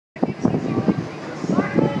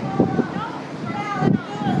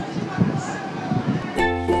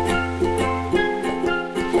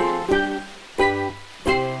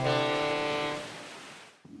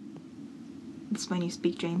when you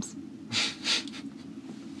speak, James.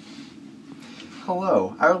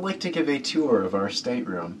 Hello, I would like to give a tour of our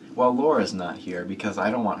stateroom while Laura's not here because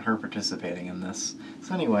I don't want her participating in this.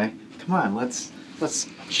 So anyway, come on, let's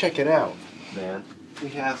check it out, man. We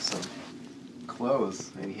have some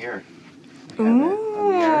clothes in here. We have a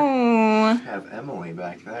mirror. We have Emily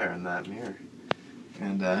back there in that mirror.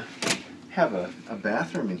 And have a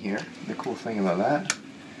bathroom in here. The cool thing about that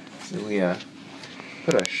is we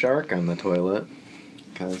put a shark on the toilet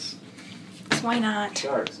because why not?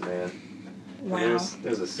 Sharks, man. Wow.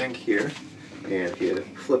 There's a sink here, and if you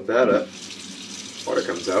flip that up, water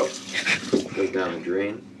comes out, goes down the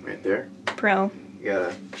drain right there. Pro. You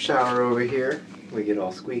got a shower over here. We get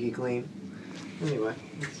all squeaky clean. Anyway,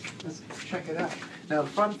 let's check it out. Now, the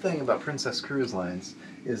fun thing about Princess Cruise Lines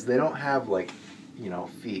is they don't have, like, you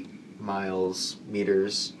know, feet, miles,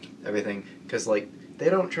 meters, everything, because, like,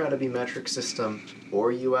 they don't try to be metric system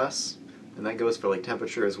or US, and that goes for, like,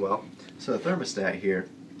 temperature as well. So the thermostat here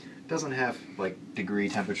doesn't have like degree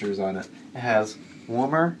temperatures on it. It has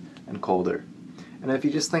warmer and colder. And if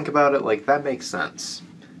you just think about it, like, that makes sense.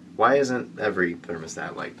 Why isn't every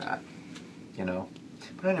thermostat like that? You know?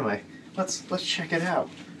 But anyway, let's check it out.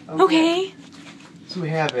 Okay. So we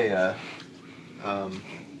have a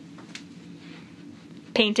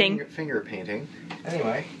painting. Finger painting.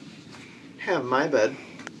 Anyway, have my bed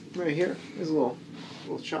right here. There's a little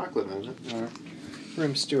chocolate on it. Our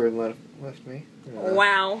room steward left me.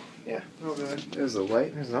 Wow. Yeah. Oh, good. There's a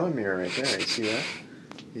light. There's another mirror right there. You see that?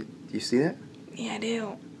 You see that? Yeah, I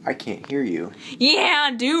do. I can't hear you. Yeah,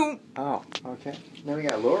 I do. Oh, okay. Then we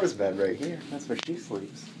got Laura's bed right here. That's where she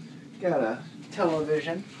sleeps. Got a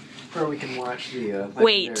television where we can watch the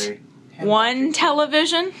Wait, one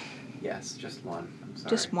television? Yes, just one. I'm sorry.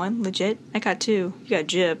 Just one? Legit? I got two. You got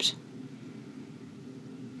gypped.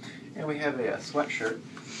 And we have a sweatshirt.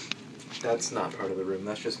 That's not part of the room.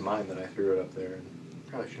 That's just mine that I threw it up there. And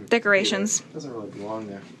probably shouldn't. Decorations. Doesn't really belong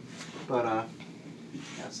there. But got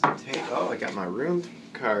some tape. Oh, I got my room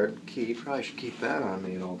card key. Probably should keep that on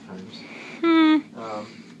me at all times.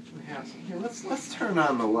 We have some here. Let's turn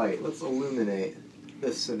on the light. Let's illuminate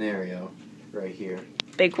this scenario right here.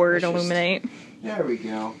 Big word, illuminate. There we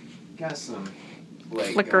go. Got some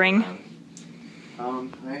light flickering.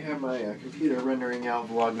 I have my computer rendering out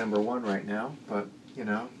vlog number 1 right now, but you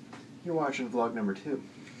know, you're watching vlog number 2.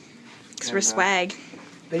 Extra swag.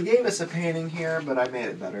 They gave us a painting here, but I made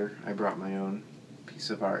it better. I brought my own piece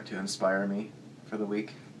of art to inspire me for the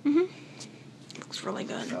week. Looks really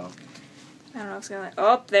good. So, I don't know if it's gonna.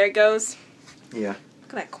 Oh, there it goes. yeah. Look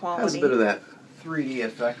at that quality. Has a bit of that 3D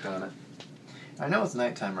effect on it. I know it's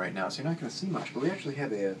nighttime right now, so you're not going to see much, but we actually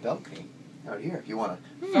have a balcony out here if you want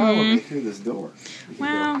to follow me through this door.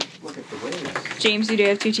 Wow. Look at the waves. James, you do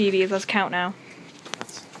have 2 TVs. Let's count now.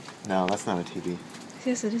 No, that's not a TV.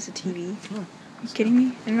 Yes, it is a TV. Are you kidding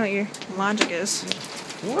me? I don't know what your logic is.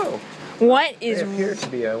 Whoa. What is... They appear to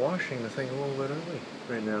be washing the thing a little bit early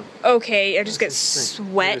right now. Okay, I just get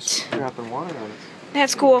sweat. Just dropping water on it.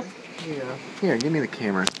 That's cool. Yeah. Here, give me the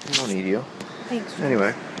camera. I don't need you. Thanks.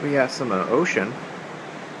 Anyway, we got some ocean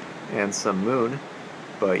and some moon,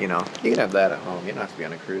 but you know, you can have that at home. You don't have to be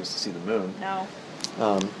on a cruise to see the moon. No.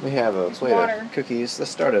 We have a plate of cookies. This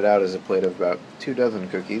started out as a plate of about 2 dozen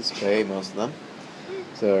cookies. I ate most of them.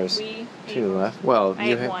 So there's 2 left. Well,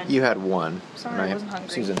 you had one. Sorry, I wasn't hungry.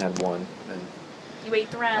 Susan had one. And you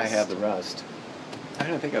ate the rest. I had the rest. I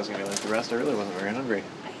didn't think I was going to like the rest. I really wasn't very hungry.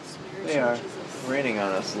 They are raining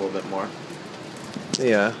on us a little bit more.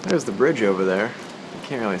 Yeah, there's the bridge over there. You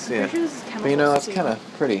can't really see it. But you know, that's kind of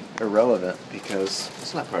pretty irrelevant because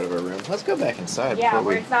it's not part of our room. Let's go back inside before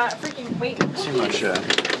where it's not freaking waiting. Too much,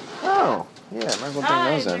 oh, yeah, might as well bring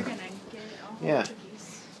those in. Yeah.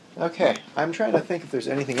 Okay, I'm trying to think if there's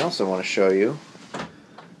anything else I want to show you.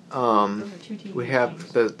 We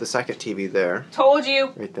have the second TV there. Told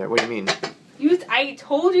you. Right there. What do you mean? I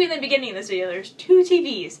told you in the beginning of this video, there's 2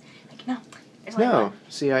 TVs. Like, no. No,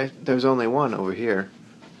 see, there's only one over here.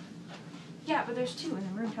 Yeah, but there's 2 in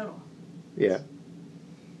the room total. Yeah.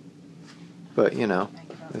 But, you know,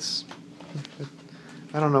 this...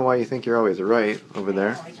 I don't know why you think you're always right over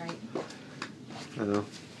there. I know.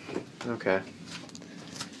 Okay.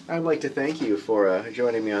 I'd like to thank you for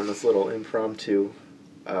joining me on this little impromptu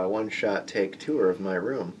one-shot take tour of my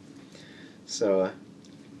room. So,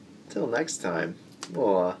 till next time,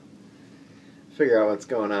 we'll figure out what's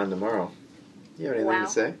going on tomorrow. You have anything to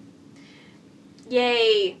say?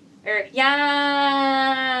 Yay!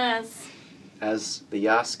 Yes! As the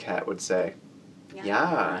Yas cat would say.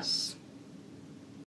 Yas.